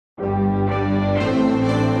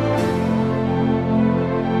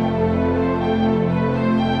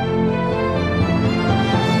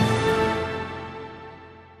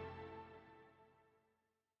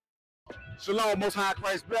Shalom, Most High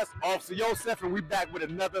Christ bless. Officer Yosef, and we back with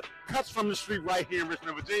another Cuts from the Street right here in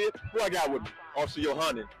Richmond, Virginia. Who I got with me? Officer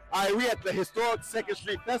Yawanathan. All right, we at the historic 2nd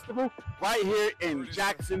Street Festival right here in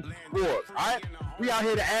Jackson Ward. All right, we out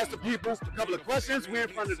here to ask the people a couple of questions. We're in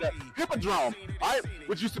front of the Hippodrome, all right,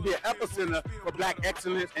 which used to be an epicenter for black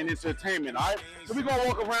excellence and entertainment. All right, so we're gonna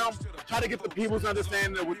walk around, try to get the people's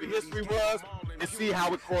understanding of what the history was, and see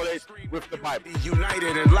how it correlates with the Bible.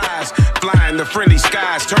 United in lies, flying the friendly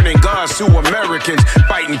skies, turning gods to Americans,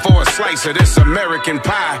 fighting for a slice of this American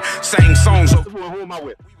pie. Sang songs. Who am I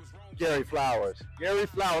with? Gary Flowers. Gary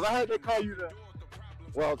Flowers. I heard they call you the...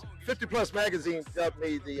 Well, 50 Plus Magazine dubbed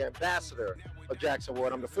me the ambassador of Jackson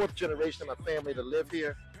Ward. I'm the 4th generation of my family to live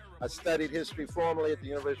here. I studied history formally at the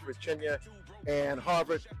University of Virginia and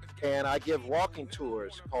Harvard, and I give walking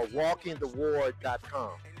tours called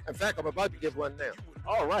walkingtheward.com. In fact, I'm about to give one now.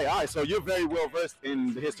 All right. So you're very well versed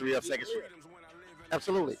in the history of 2nd Street.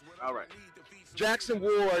 Absolutely. All right. Jackson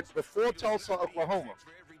Ward, before Tulsa, Oklahoma,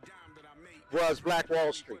 was Black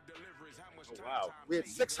Wall Street. Oh, wow. We had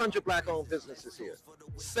 600 black-owned businesses here,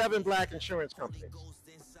 7 black insurance companies,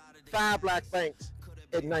 5 black banks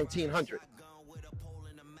in 1900.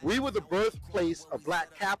 We were the birthplace of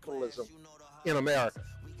black capitalism in America.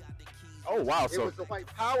 Oh, wow. It was the white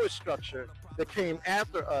power structure that came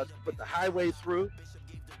after us to put the highway through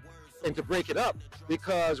and to break it up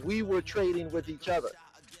because we were trading with each other.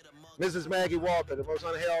 Mrs. Maggie Walker, the most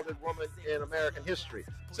unheralded woman in American history,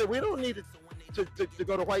 said we don't need to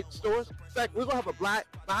go to white stores. In fact, we're going to have a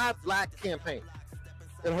buy black campaign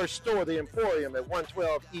in her store, the Emporium at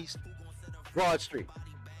 112 East Broad Street.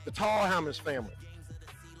 The Tallhammers family,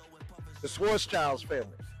 the Schwarzschilds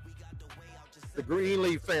family, the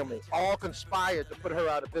Greenleaf family all conspired to put her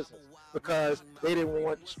out of business because they didn't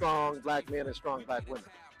want strong black men and strong black women.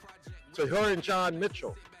 So her and John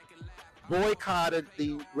Mitchell boycotted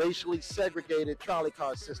the racially segregated trolley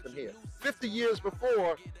car system here. 50 years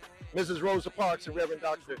before, Mrs. Rosa Parks and Reverend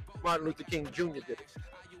Dr. Martin Luther King Jr. did it.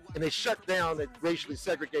 And they shut down the racially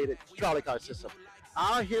segregated trolley car system.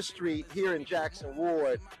 Our history here in Jackson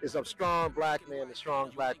Ward is of strong black men and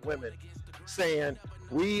strong black women saying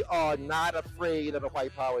we are not afraid of the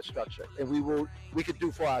white power structure and we could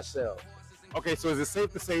do for ourselves. Okay, so is it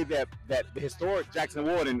safe to say that the historic Jackson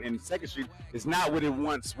Ward in 2nd Street is not what it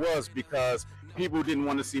once was because people didn't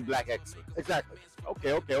want to see black excellence? Exactly.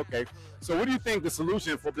 Okay. So what do you think the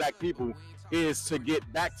solution for black people is to get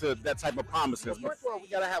back to that type of promises? Well, first of all, we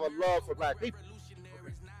got to have a love for black people.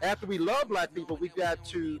 After we love black people, we got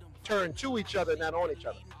to turn to each other, not on each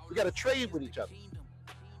other. We got to trade with each other.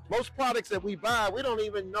 Most products that we buy, we don't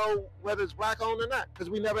even know whether it's black owned or not because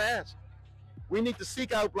we never ask. We need to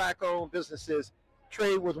seek out black-owned businesses,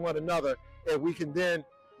 trade with one another, and we can then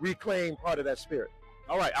reclaim part of that spirit.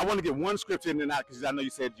 All right, I want to get one scripture in and out because I know you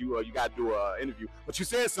said you got to do an interview, but you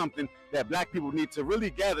said something that black people need to really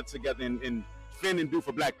gather together and defend and do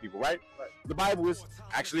for black people, right? Right. The Bible is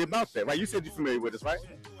actually about that, right? You said you're familiar with this, right?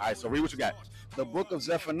 All right, so read what you got. The book of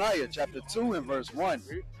Zephaniah, chapter 2 and verse 1.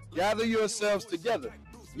 Gather yourselves together.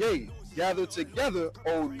 Yea, gather together,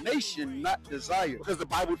 O nation not desired. Because the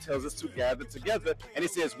Bible tells us to gather together, and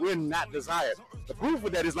it says we're not desired. The proof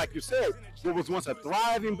of that is, like you said, what was once a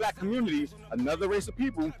thriving black community, another race of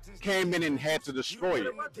people came in and had to destroy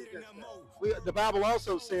it. The Bible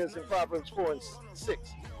also says in Proverbs 4 and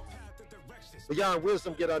 6, beyond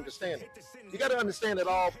wisdom get understanding. You got to understand that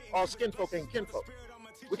all skin folk ain't kinfolk.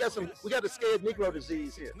 We got a scared Negro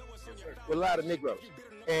disease here with a lot of Negroes.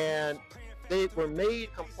 And they were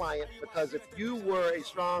made compliant because if you were a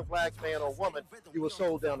strong black man or woman, you were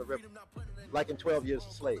sold down the river, like in 12 Years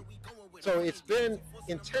a Slave. So it's been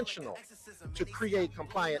intentional to create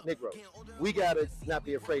compliant Negroes. We got to not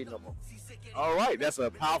be afraid no more. All right, that's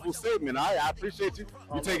a powerful statement. All right, I appreciate you.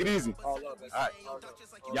 You take it easy. All right.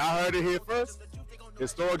 Y'all heard it here first.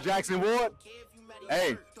 Historic Jackson Ward.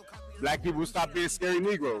 Hey, black people stop being scary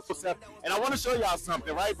Negroes. And I want to show y'all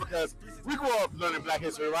something, right? Because we grew up learning black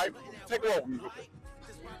history, right? Take a walk with me real quick.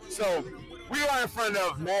 So we are in front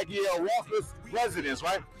of Maggie L. Walker's residence,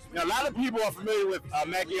 right? Now, a lot of people are familiar with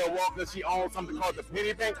Maggie L. Walker. She owns something called the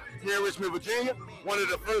Penny Bank here in Richmond, Virginia, one of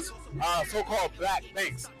the first so-called black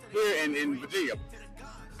banks here in Virginia.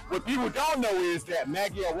 What people don't know is that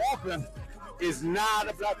Maggie L. Walker is not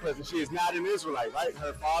a black person. She is not an Israelite, right?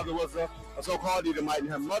 Her father was a so-called Edomite, and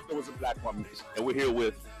her mother was a black woman. And we're here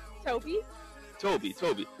with Toby.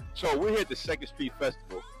 So we're here at the 2nd Street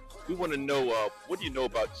Festival. We want to know, what do you know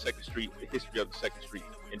about 2nd Street, the history of the 2nd Street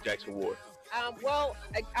in Jackson Ward? Well,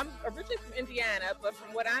 I'm originally from Indiana, but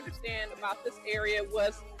from what I understand about this area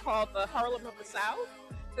was called the Harlem of the South.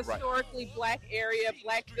 Historically black area,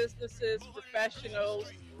 black businesses,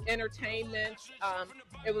 professionals, entertainment.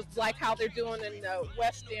 It was like how they're doing in the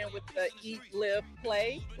West End with the Eat, Live,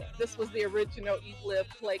 Play. This was the original Eat, Live,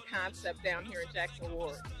 Play concept down here in Jackson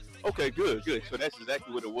Ward. Okay, good. So that's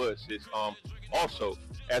exactly what it was. It's also,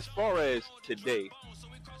 as far as today,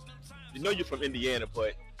 you know you're from Indiana,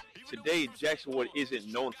 but today Jackson Ward isn't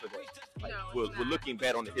known for that. Like, No, we're looking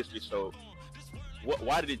back on the history. So,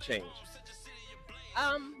 why did it change?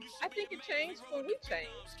 I think it changed when we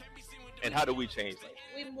changed. And how do we change that?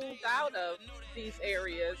 We moved out of these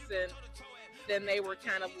areas, and then they were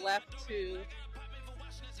kind of left to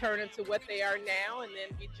turn into what they are now, and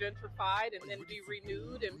then be gentrified, and then be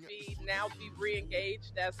renewed, and be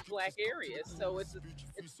re-engaged as Black areas. So it's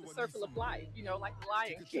the circle of life, you know, like the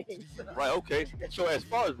Lion King. Right. Okay. So as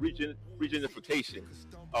far as regentrification,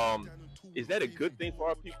 is that a good thing for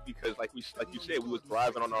our people? Because like you said, we was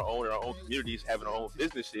thriving on our own in our own communities, having our own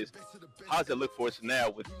businesses. How does it look for us now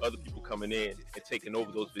with other people coming in and taking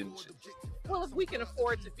over those businesses? Well, if we can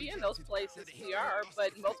afford to be in those places, we are,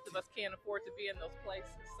 but most of us can't afford to be in those places,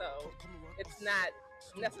 so it's not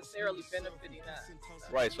necessarily benefiting us.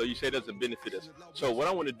 So. Right, so you say it doesn't benefit us. So what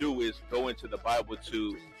I want to do is go into the Bible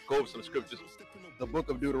to go over some scriptures. The book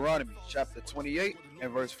of Deuteronomy, chapter 28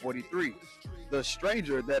 and verse 43. The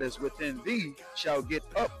stranger that is within thee shall get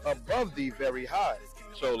up above thee very high.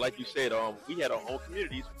 So like you said, we had our own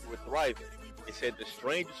communities, we were thriving. It said the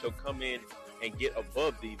stranger shall come in and get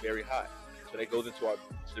above thee very high. So that goes into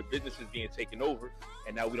the businesses being taken over,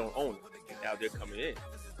 and now we don't own it, and now they're coming in.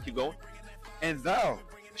 Keep going. And thou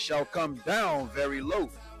shalt come down very low.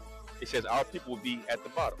 It says our people will be at the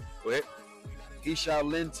bottom. Go ahead. He shall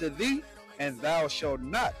lend to thee, and thou shalt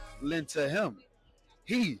not lend to him.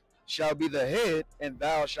 He shall be the head, and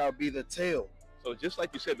thou shalt be the tail. So just like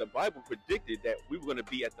you said, the Bible predicted that we were going to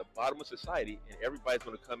be at the bottom of society, and everybody's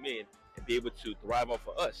going to come in and be able to thrive off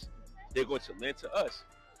of us. They're going to lend to us,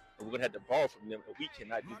 and we're going to have to borrow from them, and we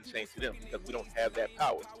cannot do the same to them because we don't have that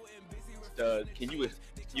power. Can you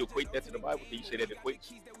equate that to the Bible? Can you say that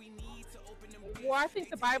equates? Well, I think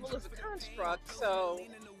the Bible is a construct, so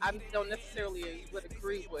I don't necessarily would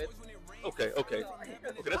agree with. Okay,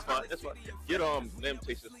 that's fine. Get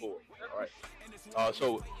Lamentations 4. All right.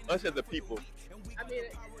 So us as the people. I mean,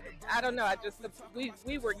 I don't know.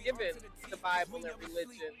 We were given the Bible and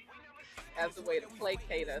religion as a way to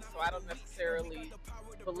placate us, so I don't necessarily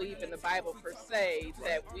believe in the Bible per se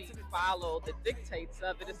that we follow the dictates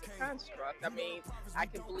of it. It's a construct. I mean, I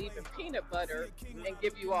can believe in peanut butter and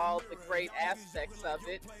give you all the great aspects of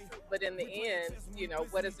it, but in the end, you know,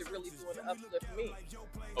 what is it really doing to uplift me?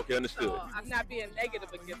 Okay, understood. So I'm not being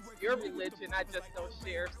negative against your religion. I just don't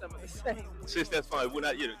share some of the same. Sis, that's fine. We're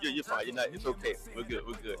not. You're fine. You're not. It's okay. We're good.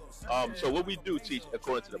 So what we do teach,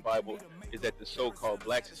 according to the Bible, is that the so-called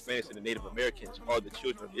Blacks, Hispanics, and the Native Americans are the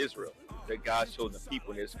children of Israel. That God showed the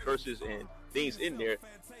people, and there's curses and things in there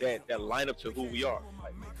that line up to who we are.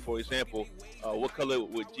 Like, for example, what color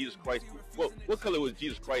would Jesus Christ? What color was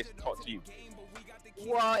Jesus Christ taught to you?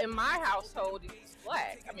 Well, in my household, he was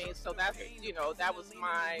Black. I mean, so that's, you know, that was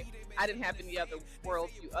I didn't have any other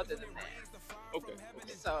worldview other than that. Okay.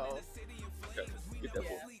 So. Okay. Get that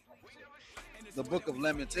book. The book of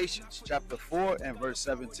Lamentations, chapter 4 and verse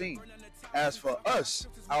 17. As for us,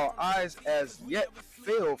 our eyes as yet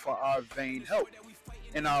fail for our vain help.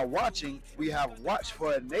 In our watching, we have watched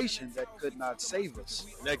for a nation that could not save us.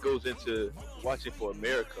 And that goes into watching for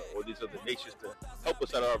America or these other nations to help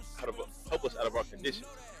us out of our condition,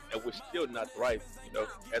 and we're still not thriving, you know,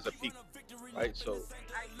 as a people, right? So,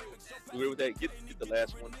 you agree with that? Get the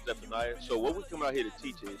last one, Zephaniah. So, what we come out here to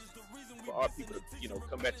teach is for our people to, you know,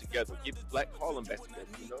 come back together, get Black Harlem back together,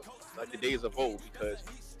 you know, like the days of old. Because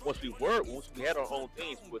once we had our own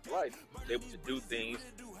things with life, we were able to do things,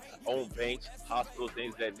 own banks, hospitals,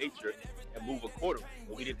 things of that nature, and move accordingly.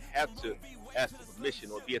 And we didn't have to ask for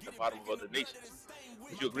permission or be at the bottom of other nations.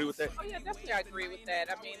 Would you agree with that? Oh yeah, definitely I agree with that.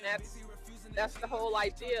 I mean, that's the whole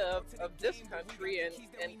idea of this country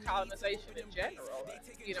and colonization in general.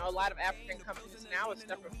 You know, a lot of African companies now are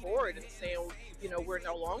stepping forward and saying, you know, we're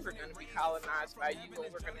no longer going to be colonized by you,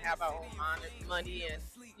 and we're going to have our own money and,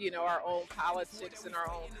 you know, our own politics in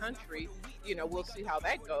our own country. You know, we'll see how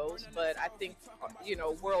that goes. But I think, you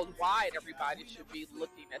know, worldwide, everybody should be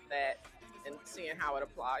looking at that and seeing how it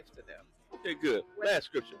applies to them. Okay, good. Last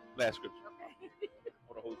scripture. Okay.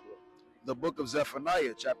 The book of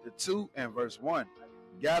Zephaniah, chapter 2 and verse 1.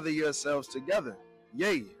 Gather yourselves together,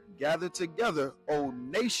 yea, gather together, O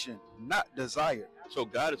nation not desired. So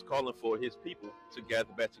God is calling for his people to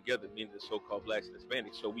gather back together, meaning the so-called blacks and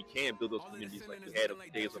Hispanics, so we can build those communities like we had of the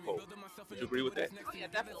days of old. Would you agree with that? Oh yeah,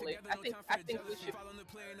 definitely. I think we should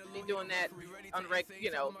be doing that on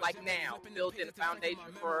like now, building a foundation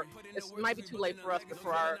for. It might be too late for us, but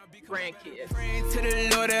for our grandkids. To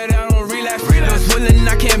the Lord that I don't relapse. Those willing,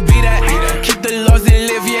 I can't be that. Keep the laws and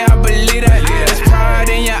live, yeah, I believe that. There's pride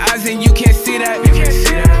in your eyes and you can't see that. You can't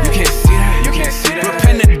see that. You can't see that. You can't see that.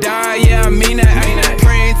 Repent to die, yeah, I mean that.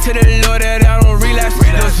 Praying to the Lord that I don't relapse.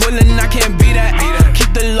 Those willing, I can't be that.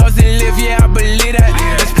 Keep the laws and live, yeah, I believe that.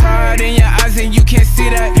 There's pride in your eyes and you can't see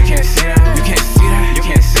that. You can't see that. You can't see that. You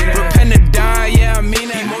can't see that. Repent to die, yeah, I mean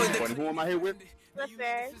that. Who am I here with?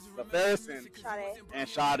 LaFerris and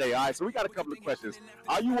Sade. All right, so we got a couple of questions.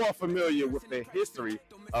 Are you all familiar with the history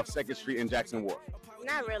of 2nd Street and Jackson Ward?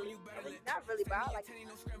 Not really. Not really, but I like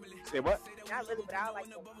it. Say what? Not really, but I like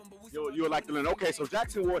it. You would like to learn. Okay, so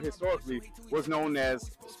Jackson Ward historically was known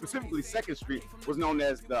as, specifically 2nd Street, was known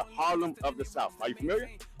as the Harlem of the South. Are you familiar?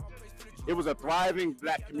 It was a thriving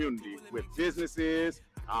black community with businesses,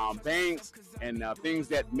 banks, and things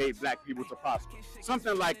that made black people to prosper.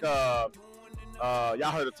 Something like, y'all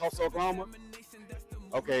heard of Tulsa, Oklahoma?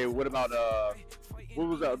 Okay, what about, what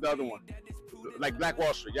was the other one? Like Black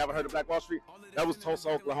Wall Street. You ever heard of Black Wall Street? That was Tulsa,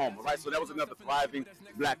 Oklahoma, right? So that was another thriving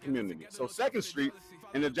black community. So 2nd Street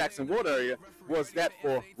in the Jackson Ward area was that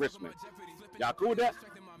for Richmond. Y'all cool with that?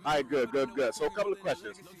 All right, good. So a couple of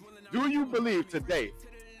questions. Do you believe today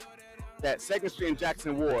that 2nd Street and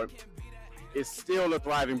Jackson Ward is still a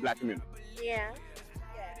thriving black community? Yeah.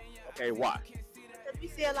 Okay, why? Because we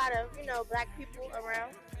see a lot of, black people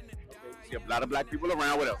around. Okay, you see a lot of black people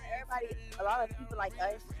around. What else? A lot of people like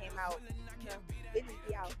us came out. They just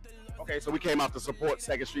be out. Okay, so we came out to support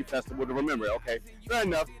 2nd Street Festival to remember it. Okay, fair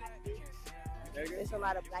enough. There's a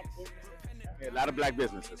lot of black businesses. Okay, a lot of black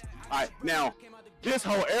businesses. All right, now, this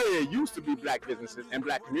whole area used to be black businesses and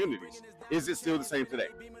black communities. Is it still the same today?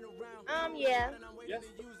 Yeah. Yes.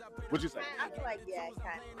 What'd you say? I feel like, yeah,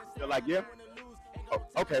 kind of. Feel like, yeah? Oh,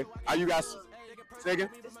 okay. Are you guys, say again?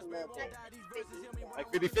 Just a little bit.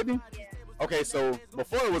 Like 50-50? Yeah. Okay, so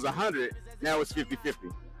before it was 100, now it's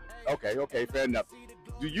 50-50. Okay, fair enough.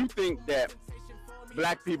 Do you think that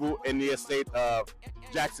black people in the estate of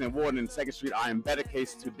Jackson Ward and 2nd Street are in better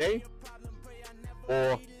case today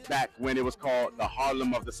or back when it was called the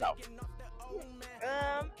Harlem of the South?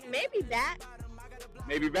 Maybe back.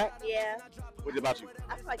 Maybe back? Yeah. What about you?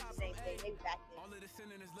 I feel like the same thing. Maybe back then.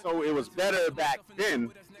 So it was better back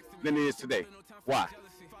then than it is today. Why?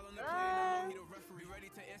 I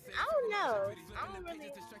don't know.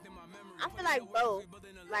 I feel like both.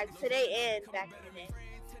 Like today and back in the day.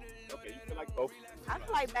 Okay, you feel like both? I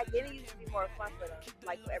feel like back then it used to be more fun for them,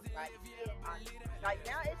 like for everybody. Like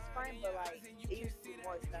now it's fun, but like it used to be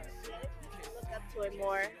more stuff. Look up to it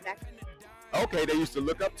more back in the day. Okay, they used to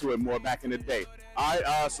look up to it more back in the day. All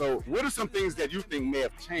right, so what are some things that you think may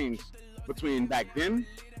have changed between back then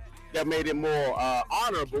that made it more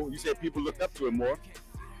honorable? You said people looked up to it more,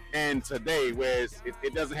 and today, whereas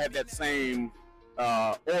it doesn't have that same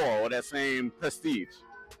aura or that same prestige.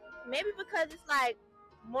 Maybe because it's like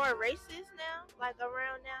more racist now, like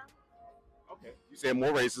around now. Okay. You said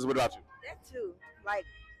more racist. What about you? That too. Like,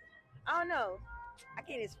 I don't know. I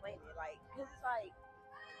can't explain it. Like, cause it's like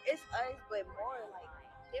it's us, but more like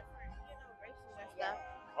different, races and stuff.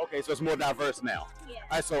 Okay, so it's more diverse now. Yeah.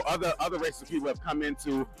 All right, so other races of people have come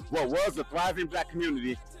into what was a thriving black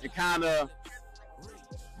community and kind of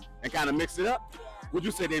mix it up. Would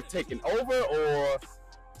you say they've taken over or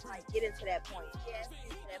like get into that point? Yeah, get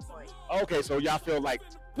into that point. Okay, so y'all feel like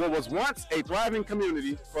what was once a thriving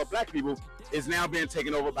community for black people is now being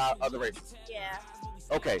taken over by other races. Yeah.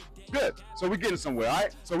 Okay, good. So we're getting somewhere, all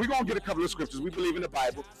right? So we're going to get a couple of scriptures. We believe in the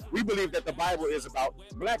Bible. We believe that the Bible is about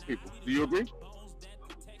black people. Do you agree?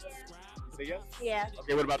 Yeah. Say yes? Yeah.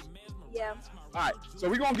 Okay, what about you? Yeah. All right, so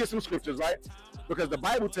we're going to get some scriptures, right? Because the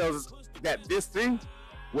Bible tells us that this thing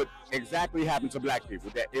would exactly happen to black people,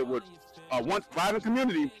 that it would, once thriving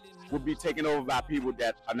community would be taken over by people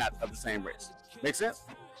that are not of the same race. Make sense?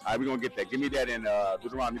 All right, we're going to get that. Give me that in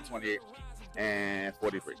Deuteronomy 28 and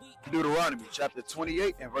 43. Deuteronomy chapter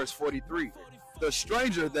 28 and verse 43. The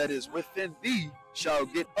stranger that is within thee shall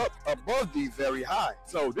get up above thee very high.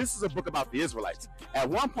 So this is a book about the Israelites. At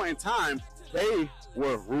one point in time, they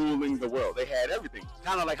were ruling the world. They had everything.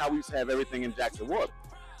 Kind of like how we used to have everything in Jackson Ward.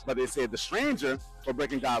 But they said the stranger, for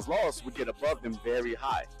breaking God's laws, would get above them very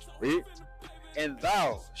high. Read. And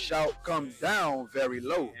thou shalt come down very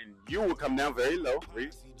low. And you will come down very low.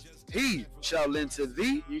 Read. He shall lend to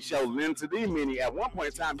thee. He shall lend to thee, meaning at one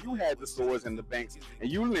point in time, you had the stores and the banks, and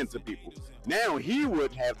you lend to people. Now he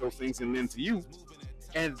would have those things and lend to you.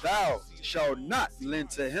 and thou shalt not lend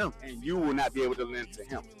to him. And you will not be able to lend to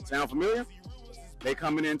him. Sound familiar? They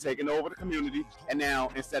coming in, taking over the community, and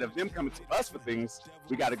now instead of them coming to us for things,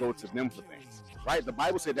 we got to go to them for things, right? The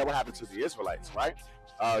Bible said that will happen to the Israelites, right?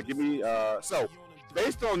 So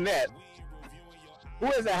based on that, who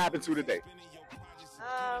has that happened to today?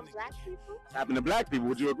 Black people. Happened to black people,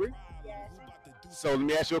 would you agree? Yes. So let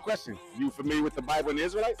me ask you a question. You familiar with the Bible and the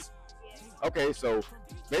Israelites? Yes. Okay, so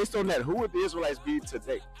based on that, who would the Israelites be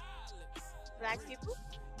today? Black people.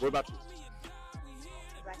 What about you?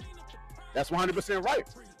 Black people. That's 100% right.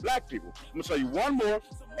 Black people. I'm gonna show you one more,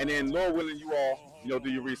 and then Lord willing, you all, do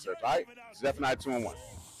your research. All right? Zephaniah 2:1.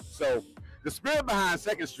 So the spirit behind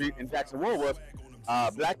 2nd Street in Jackson World was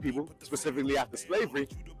black people, specifically after slavery,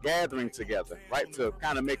 gathering together, right, to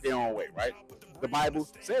kind of make their own way, right? The Bible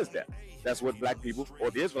says that. That's what black people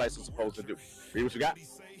or the Israelites are supposed to do. Read what you got.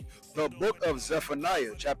 The book of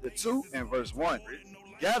Zephaniah, chapter 2 and verse 1.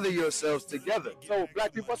 Gather yourselves together. So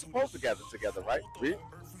black people are supposed to gather together, right? Read.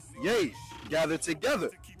 Yea, gather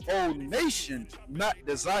together, O nation not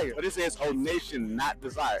desired. But it says, "O nation not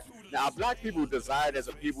desired." Now, are black people desired as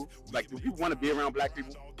a people? Like, do people want to be around black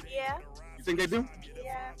people? Yeah. You think they do?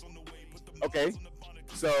 Yeah. Okay.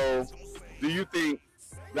 So, do you think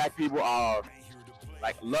black people are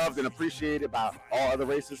like loved and appreciated by all other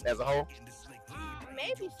races as a whole?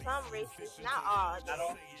 Maybe some races, not all. Not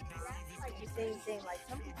all. Like the same thing. Like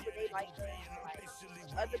some people they like us, like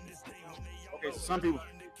other people don't. Okay, so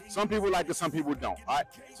some people like it, some people don't. All right.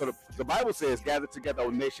 So the Bible says, "Gather together, O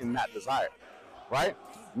nation not desired," right?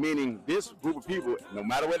 Meaning this group of people, no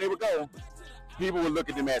matter where they would go, people would look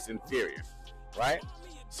at them as inferior, right?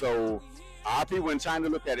 So our people in China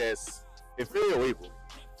look at it as inferior or equal.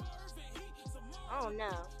 I don't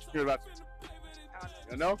know. Hear about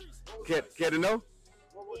you know? Care to know?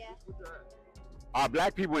 Yeah. Are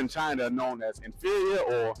black people in China known as inferior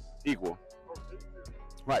or equal?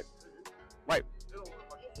 Right. Right.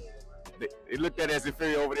 They looked at it as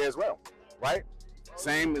inferior over there as well, right?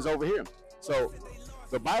 Same as over here. So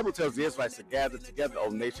the Bible tells the Israelites to gather together, O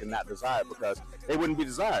nation not desired, because they wouldn't be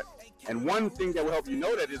desired. And one thing that will help you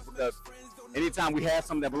know that is because anytime we have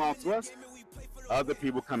something that belongs to us, other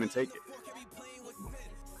people come and take it.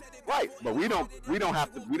 Right, but we don't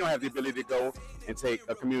have the ability to go and take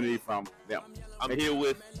a community from them. I'm here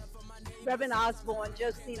with Reverend Osborne,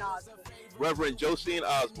 Josine Osborne. Reverend Josine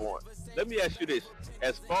Osborne. Let me ask you this.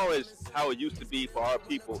 As far as how it used to be for our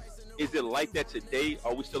people, is it like that today?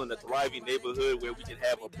 Are we still in a thriving neighborhood where we can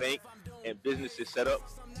have a bank and businesses set up?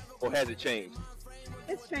 Or has it changed?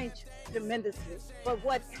 It's changed tremendously. But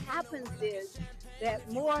what happens is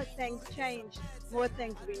that more things change, more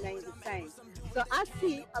things remain the same. So I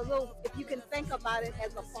see a little, if you can think about it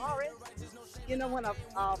as a forest, when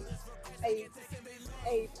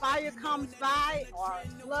a fire comes by or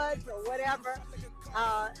floods or whatever,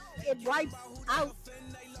 it wipes out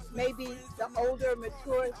maybe the older,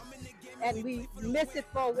 mature, and we miss it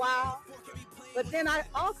for a while. But then I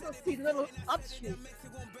also see little upshoots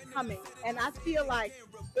coming, and I feel like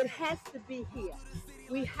it has to be here.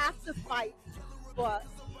 We have to fight for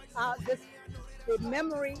the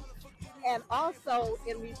memory, and also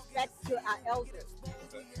in respect to our elders.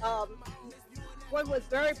 What was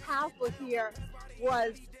very powerful here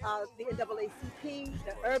was the NAACP,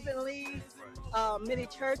 the Urban League, many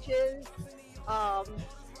churches,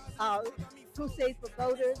 Crusade for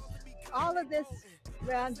Voters. All of this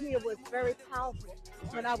around here was very powerful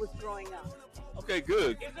when I was growing up. Okay,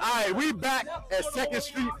 good. All right, we back at 2nd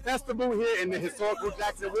Street Festival here in the historical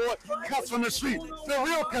Jackson Ward. Cuts from the street. The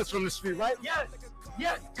real cuts from the street, right? Yes.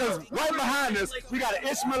 Yes. Because right behind us, we got an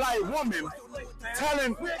Ishmaelite woman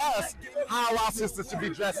telling us how our sisters should be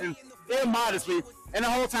dressing immodestly, and the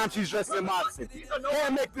whole time she's dressed immodestly.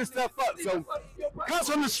 Can't make this stuff up. So, Cuts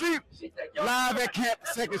from the Street, live at Camp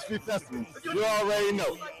 2nd Street Festival. You already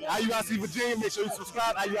know. IUIC Virginia, make sure you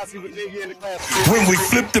subscribe. IUIC Virginia in the class. When we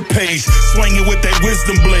flip the page, swinging with that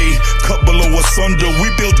wisdom blade, cut below asunder.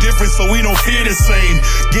 We build different, so we don't fear the same.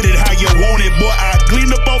 Get it how you want it, boy. I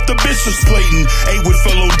clean up off the bishop's plating. Ain't with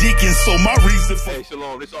fellow deacons, so my reason for. Hey,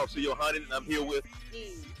 shalom. This is Officer Yawanathan, and I'm here with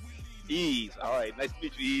Ease. All right, nice to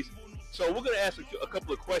meet you, Ease. So we're going to ask a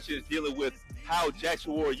couple of questions dealing with how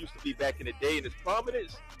Jackson Ward used to be back in the day and its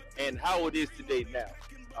prominence, and how it is today now.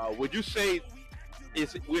 Would you say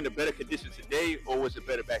we're in a better condition today, or was it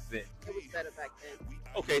better back then? It was better back then.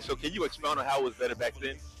 Okay, so can you expound on how it was better back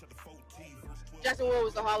then? Jackson Ward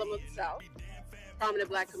was the Harlem of the South. Prominent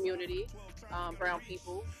black community, brown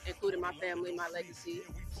people, including my family, my legacy,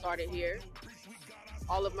 started here.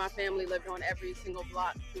 All of my family lived on every single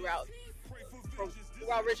block throughout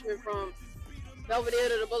Richmond, from Belvedere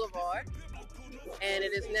to the Boulevard. and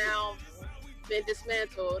it is now been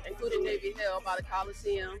dismantled, including Navy Hill, by the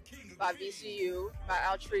Coliseum, by VCU, by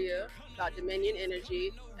Altria, by Dominion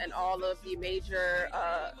Energy, and all of the major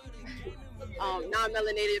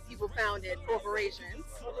non-melanated people-founded corporations.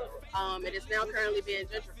 It is now currently being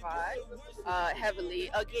gentrified heavily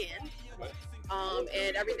again,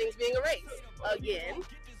 and everything's being erased again.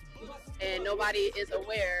 And nobody is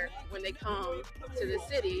aware when they come to the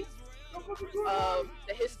city of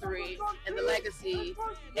the history and the legacy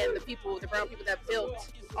and the people, the brown people that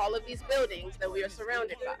built all of these buildings that we are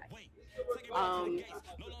surrounded by.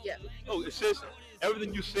 Yeah. Oh, it says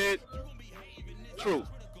everything you said, true.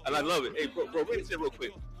 And I love it. Hey, bro, read it real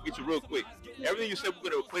quick. Get you real quick. Everything you said, we're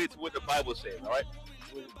going to equate it to what the Bible says, all right?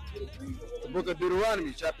 The book of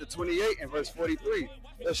Deuteronomy, chapter 28 and verse 43.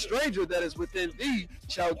 The stranger that is within thee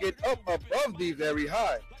shall get up above thee very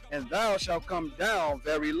high, and thou shalt come down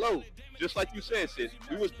very low. Just like you said, sis,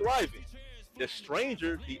 we was thriving. The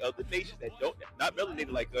stranger, the other nations that not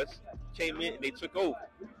melanated like us, came in and they took over.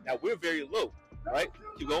 Now we're very low, right?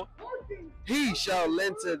 Keep going. He shall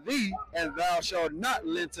lend to thee, and thou shalt not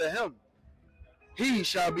lend to him. He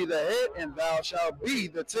shall be the head, and thou shalt be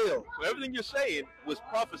the tail. So everything you're saying was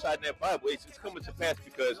prophesied in that Bible. It's coming to pass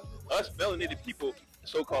because us melanated people,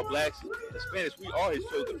 so-called blacks, Hispanics, we are his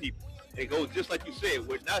chosen people. It goes just like you said,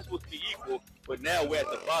 we're not supposed to be equal, but now we're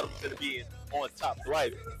at the bottom instead of being on top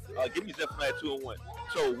thriving. Give me Zephaniah 2:1.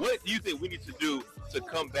 So what do you think we need to do to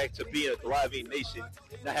come back to being a thriving nation,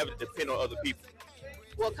 not having to depend on other people?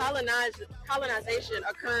 Well, colonization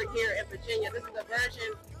occurred here in Virginia. This is a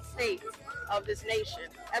virgin state of this nation.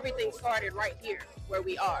 Everything started right here where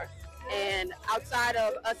we are. And outside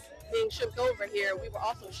of us being shipped over here, we were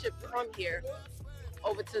also shipped from here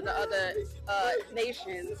over to the other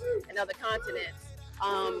nations and other continents.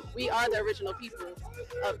 We are the original people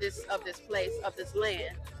of this place, of this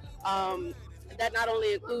land. That not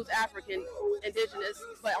only includes African, indigenous,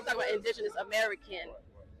 but I'm talking about indigenous American,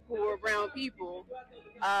 who were brown people.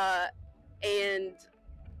 And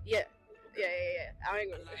yeah. I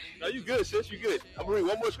ain't gonna. No, you good, sis. You good. I'm gonna read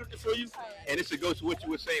one more scripture for you, and this will go to what you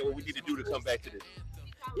were saying. What we need to do to come back to this.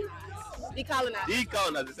 Decolonize.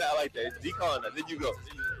 Decolonize. I like that. It's decolonize. Then you go.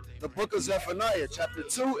 The book of Zephaniah, chapter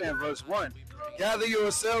 2 and verse 1. Gather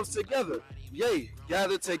yourselves together. Yea,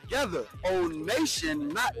 gather together, O nation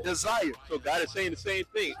not desired. So God is saying the same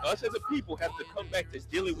thing. Us as a people have to come back to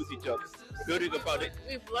dealing with each other, building about it.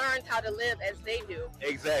 We've learned how to live as they do.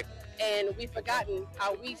 Exactly. And we've forgotten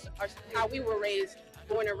how we were raised,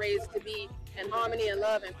 born and raised to be in harmony and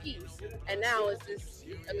love and peace. And now it's just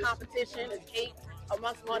a competition, it's hate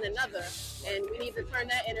amongst one another. And we need to turn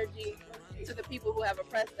that energy to the people who have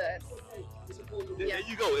oppressed us. There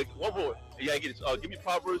you go. One more. You gotta get it. Give me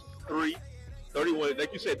Proverbs 3:31.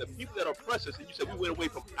 Like you said, the people that oppress us, and you said we went away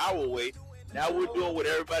from our way. Now we're doing what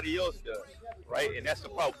everybody else does, right? And that's the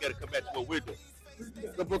problem. We got to come back to what we're doing.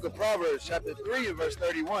 The book of Proverbs, chapter 3 and verse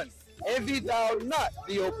 31. Envy thou not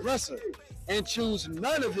the oppressor, and choose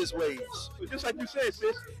none of his ways. But just like you said,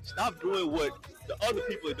 sis, stop doing what the other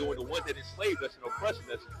people are doing, the ones that enslaved us and oppressing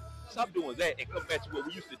us. Stop doing that and come back to what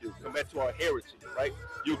we used to do. Come back to our heritage, right?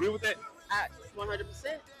 You agree with that?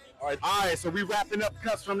 100%. All right, so we wrapping up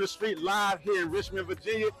Cuts from the Street live here in Richmond,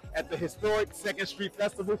 Virginia at the historic 2nd Street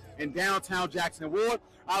Festival in downtown Jackson Ward.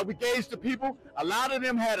 We gauged the people. A lot of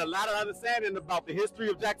them had a lot of understanding about the history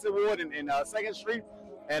of Jackson Ward and 2nd Street.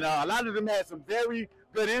 And a lot of them had some very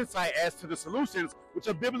good insight as to the solutions, which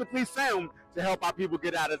are biblically sound to help our people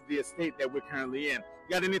get out of the estate that we're currently in.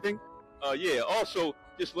 You got anything? Yeah, also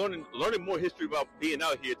just learning more history about being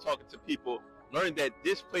out here, talking to people, learning that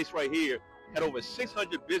this place right here had over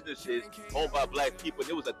 600 businesses owned by black people.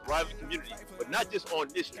 There was a thriving community, but not just on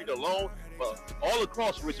this street alone, but all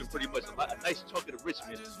across Richmond pretty much, a nice chunk of the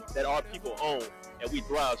Richmond that our people own and we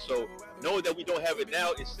thrive. So knowing that we don't have it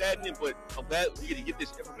now is saddening, but I'm glad we get to get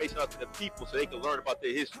this information out to the people so they can learn about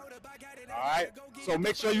their history. All right, so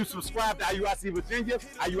make sure you subscribe to IUIC Virginia,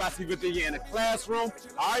 IUIC Virginia in the classroom.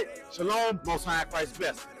 All right, shalom, Most High Christ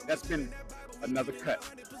best. That's been another cut.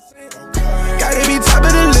 Gotta be top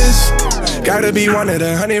of the list. Gotta be one of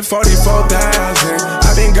the 144,000.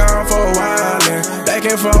 I've been gone for a while and back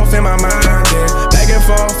and forth in my mind. And back and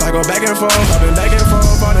forth, I go back and forth. I've been back and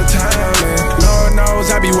forth all the time. And Lord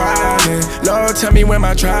knows I be wildin'. Lord tell me when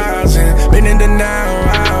my trials and been in denial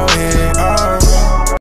out here.